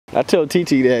I told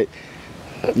TT that,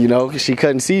 you know, she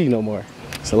couldn't see you no more.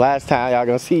 So last time y'all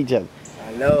gonna see each other.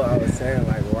 I know, I was saying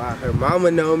like, wow, her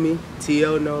mama know me,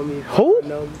 T.O. know me. Who?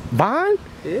 Know me. Vaughn?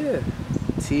 Yeah,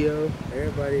 T.O.,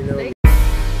 everybody know me.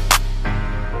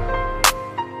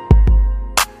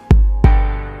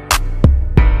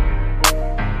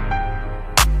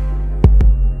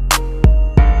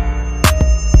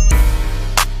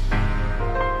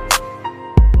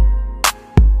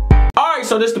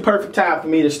 So this is the perfect time for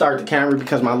me to start the camera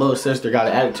because my little sister got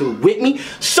an attitude with me.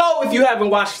 So if you haven't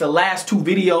watched the last two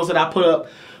videos that I put up,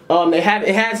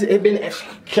 it been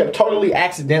totally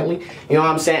accidentally, you know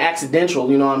what I'm saying,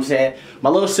 accidental, you know what I'm saying. My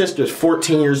little sister is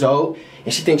 14 years old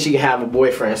and she thinks she can have a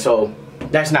boyfriend, so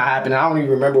that's not happening. I don't even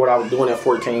remember what I was doing at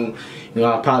 14. You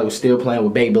know, I probably was still playing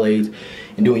with Beyblades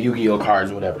and doing Yu-Gi-Oh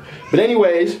cards or whatever. But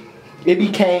anyways, it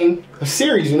became a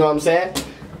series, you know what I'm saying.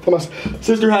 My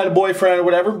sister had a boyfriend or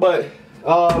whatever, but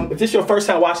if this is your first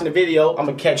time watching the video, I'm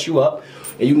gonna catch you up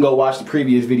and you can go watch the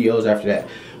previous videos after that.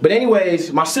 But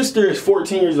anyways, my sister is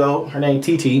 14 years old, her name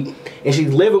TT, and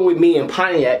she's living with me in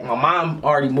Pontiac. My mom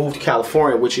already moved to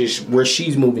California, which is where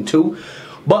she's moving to.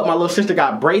 But my little sister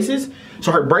got braces,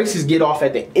 so her braces get off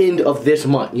at the end of this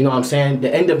month, you know what I'm saying?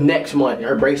 The end of next month,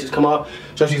 her braces come off.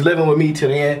 So she's living with me till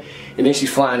the end, and then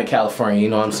she's flying to California, you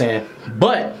know what I'm saying?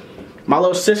 But my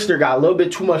little sister got a little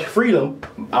bit too much freedom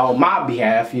on my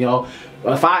behalf, you know,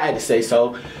 if I had to say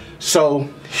so. So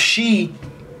she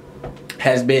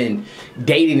has been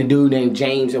dating a dude named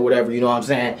James or whatever, you know what I'm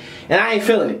saying? And I ain't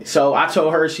feeling it. So I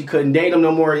told her she couldn't date him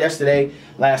no more last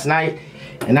night,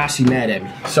 and now she mad at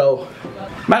me. So,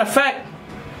 matter of fact,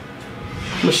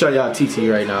 I'm gonna show y'all TT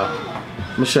right now.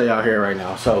 I'm gonna show y'all here right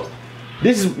now. So,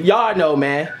 this is, y'all know,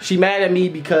 man, she mad at me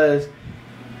because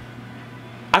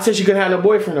I said she couldn't have no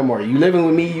boyfriend no more. You living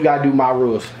with me, you gotta do my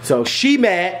rules. So she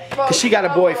mad because she got a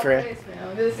boyfriend.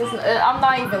 I'm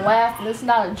not even laughing. This is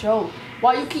not a joke.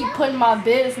 Why you keep putting my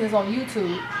business on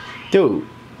YouTube? Dude.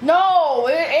 No,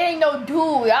 it ain't no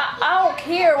dude. I don't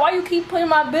care. Why you keep putting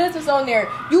my business on there?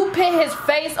 You put his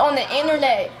face on the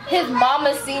internet. His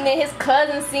mama seen it. His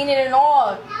cousin seen it and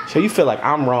all. So you feel like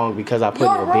I'm wrong because I put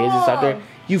your business out there?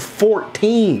 You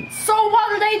 14. So why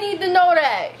do they need to know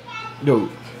that? Dude.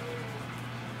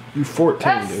 You 14,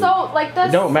 that's dude. So, like, that's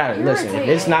it don't matter. irritating. Listen, if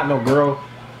it's not no girl,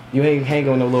 you ain't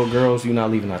hanging with no little girls, you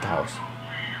not leaving out the house.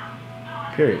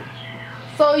 Period.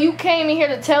 So you came in here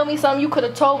to tell me something you could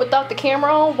have told without the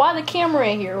camera on? Why the camera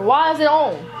in here? Why is it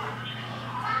on?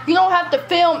 You don't have to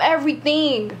film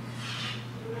everything.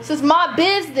 This is my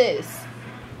business.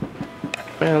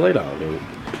 Man, lay down, dude.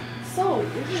 So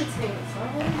irritating,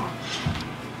 son.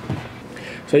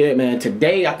 So yeah, man, I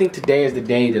think today is the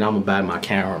day that I'm gonna buy my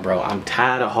camera, bro. I'm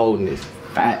tired of holding this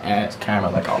fat ass camera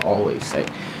like I always say.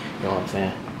 You know what I'm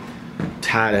saying? I'm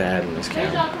tired of having this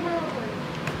camera.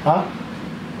 Huh?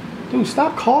 Dude,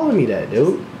 stop calling me that,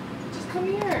 dude. Just come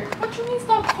here. What you mean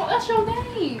stop calling? That's your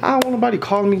name. I don't want nobody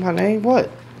calling me my name.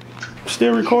 What? I'm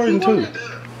still recording too.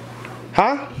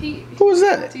 Huh? Who is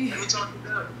that?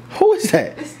 Who is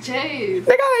that? It's Jay's.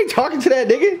 Nigga, I ain't talking to that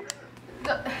nigga.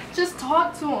 Just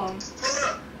talk to him.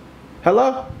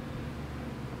 Hello?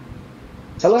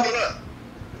 Hello?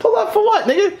 Pull up for what,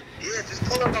 nigga? Yeah, just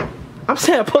pull up. I'm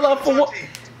saying pull up for what?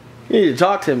 You need to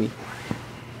talk to me.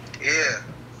 Yeah.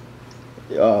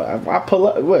 I pull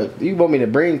up. What? You want me to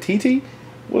bring TT?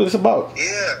 What is this about?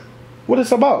 Yeah. What is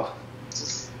this about?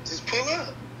 Just pull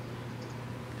up.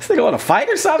 This nigga want to fight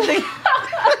or something?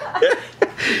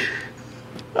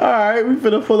 Alright, we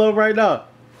finna pull up right now.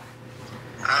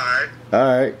 Alright.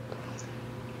 Alright.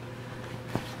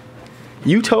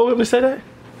 You told him to say that?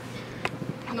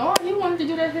 No, he wanted to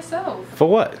do that himself. For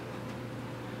what?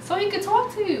 So he could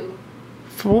talk to you.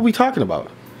 For what we talking about?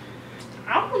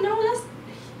 I don't know.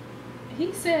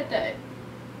 He said that.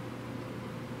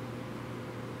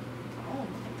 Oh.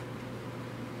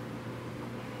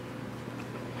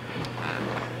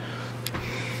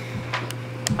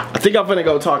 I think I'm finna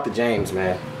go talk to James,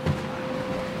 man.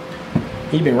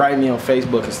 He been writing me on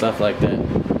Facebook and stuff like that.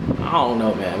 I don't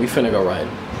know, man. We finna go write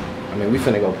him. I mean, we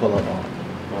finna go pull up on him.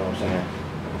 You know what I'm saying?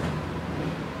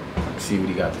 See what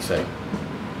he got to say.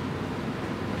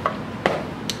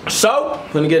 So,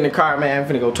 finna get in the car, man.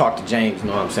 Finna go talk to James, you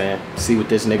know what I'm saying? See what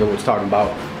this nigga was talking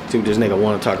about. See what this nigga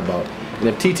want to talk about. And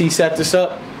if TT set this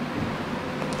up,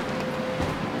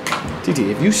 TT,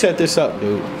 if you set this up,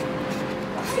 dude.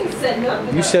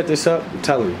 You set this up, I'm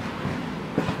telling you.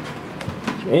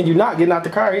 And you're not getting out the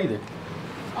car either.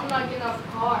 I'm not getting out the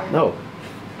car. No.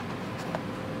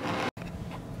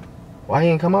 Why he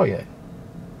ain't come out yet?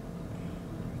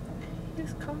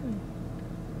 He's coming.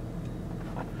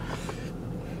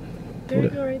 There you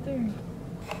go, right there.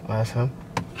 Oh, that's him?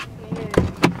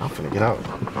 I'm finna get out.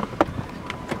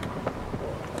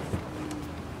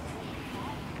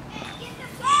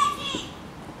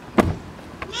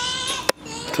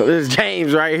 So this is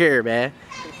James right here, man.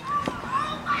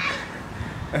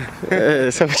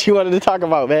 So what you wanted to talk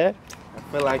about, man? I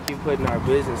feel like you putting our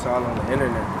business all on the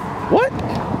internet. What?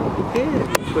 Yeah,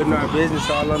 you putting our business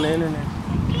all on the internet.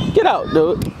 Get out,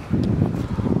 dude.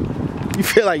 You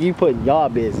feel like you putting y'all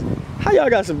business. How y'all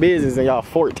got some business and y'all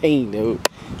 14, dude?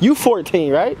 You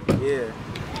 14, right? Yeah.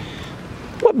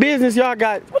 What business y'all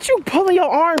got? What you pulling your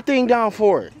arm thing down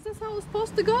for? Cause that's how it's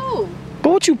supposed to go.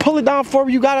 But what you pull it down for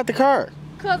when you got out the car?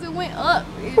 Cause it went up.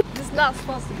 It's not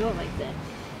supposed to go like that.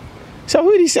 So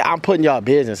who did he say I'm putting y'all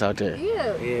business out there?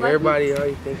 Yeah. Yeah, like everybody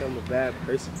always think I'm a bad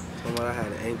person. Someone I had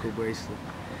an ankle bracelet.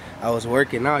 I was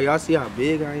working out. Y'all see how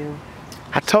big I am?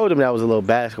 I told him that was a little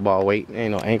basketball weight.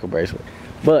 Ain't no ankle bracelet.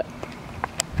 But,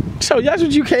 so that's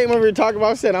what you came over and talking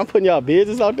about, saying I'm putting y'all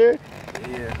business out there?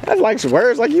 Yeah. That's like some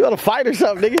words, like you want to fight or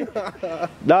something, nigga.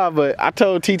 Nah, but I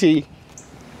told TT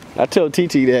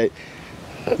that,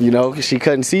 you know, she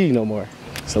couldn't see you no more.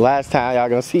 So last time y'all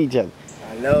gonna see each other.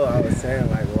 I know. I was saying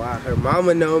like, wow, her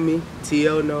mama know me.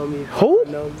 T.O. know me. Who?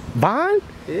 Know me. Bond?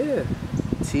 Yeah.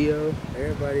 T.O.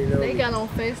 Everybody know They me. got on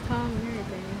FaceTime and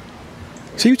everything.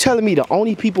 So you telling me the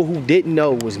only people who didn't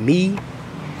know was me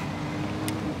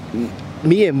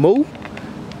and Moo?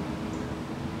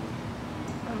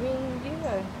 I mean,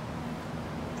 yeah.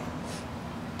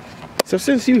 So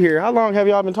since you here, how long have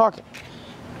y'all been talking?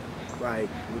 Like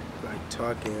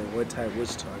talking. What type?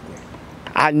 Which talking?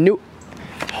 I knew.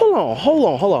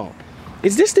 Hold on.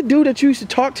 Is this the dude that you used to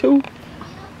talk to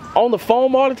on the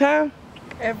phone all the time?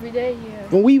 Every day, yeah.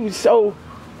 When we was so.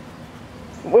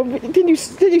 Well, didn't you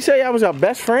say I was your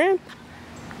best friend?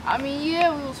 I mean,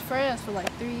 yeah, we was friends for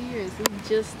like 3 years. We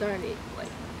just started like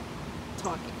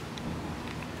talking.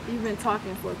 We've been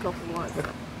talking for a couple months.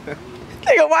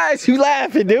 Nigga, why is you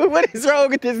laughing, dude? What is wrong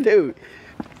with this dude?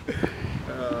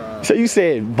 So you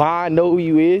said Bond know who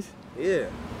you is? Yeah.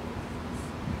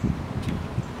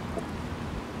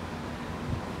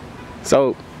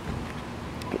 So,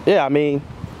 yeah, I mean,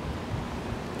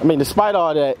 despite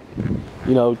all that,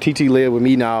 you know, TT live with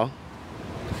me now,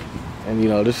 and you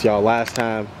know, this is y'all last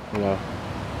time, you know,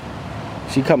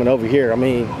 she coming over here. I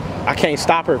mean, I can't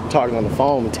stop her from talking on the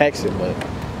phone and texting, but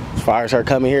as far as her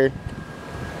coming here,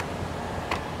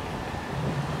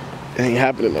 it ain't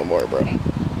happening no more, bro.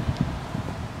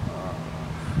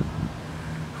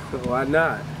 Why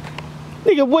not?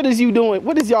 Nigga, what is you doing?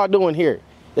 What is y'all doing here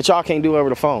that y'all can't do over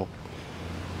the phone?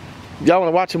 Y'all want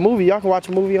to watch a movie? Y'all can watch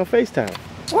a movie on FaceTime.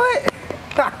 What?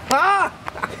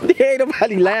 There ain't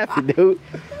nobody laughing, dude.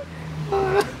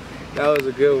 That was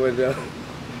a good one though.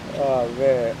 Oh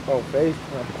man, on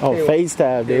FaceTime. On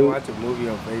FaceTime, They dude. watch a movie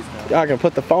on FaceTime. Y'all can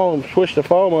put the phone, push the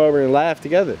phone over and laugh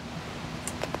together.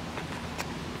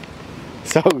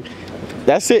 So,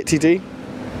 that's it, TT.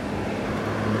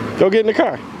 Go get in the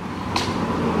car.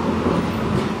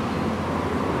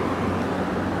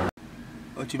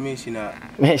 What you mean she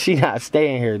not? Man, she not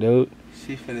staying here, dude.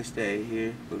 She finna stay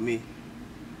here with me.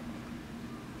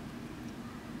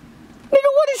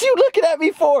 Nigga, what is you looking at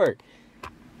me for?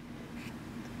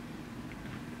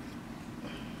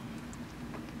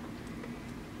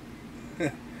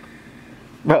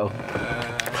 Bro,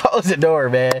 close the door,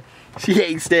 man. She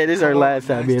ain't staying. This is her last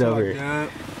time being over here. John.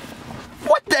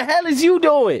 What the hell is you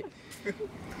doing?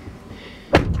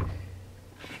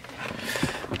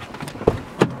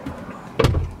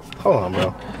 Hold on, bro.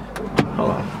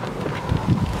 Hold on.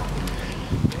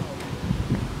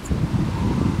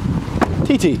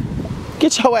 TT,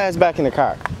 get your ass back in the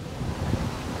car.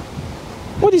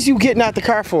 What is you getting out the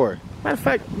car for? Matter of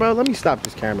fact, bro, let me stop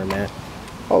this camera, man.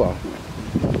 Hold on.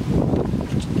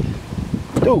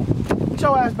 Dude, get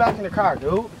your ass back in the car,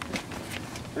 dude.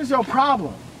 What is your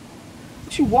problem?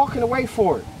 What you walking away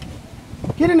for?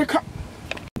 Get in the car.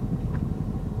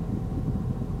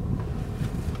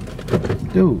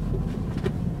 Dude.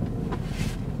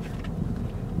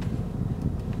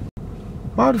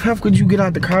 Why the fuck could you get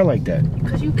out the car like that?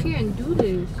 Because you can't do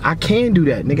this. I can do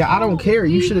that, nigga. I don't care.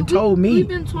 You should have told me. We've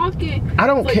been talking I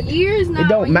don't for care. years now. It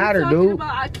don't and matter, you talking dude.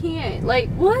 About I can't. Like,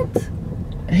 what?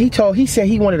 He said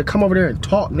he wanted to come over there and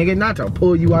talk, nigga, not to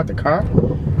pull you out the car.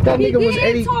 That He nigga was did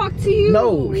 80. talk to you.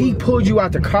 No, he pulled you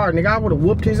out the car, nigga. I would have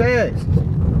whooped his ass.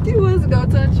 He wasn't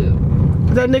gonna touch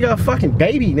him. That nigga a fucking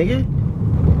baby, nigga.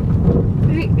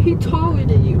 He taller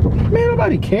than you. Man,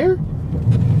 nobody care.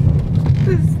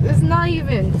 It's not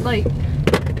even like.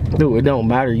 Dude, it don't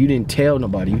matter. You didn't tell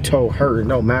nobody. You told her. It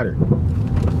don't matter.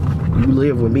 You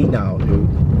live with me now, dude.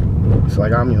 It's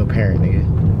like I'm your parent, nigga.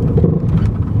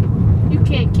 You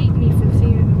can't keep me from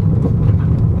seeing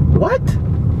him.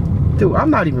 What? Dude, I'm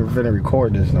not even gonna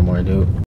record this no more, dude.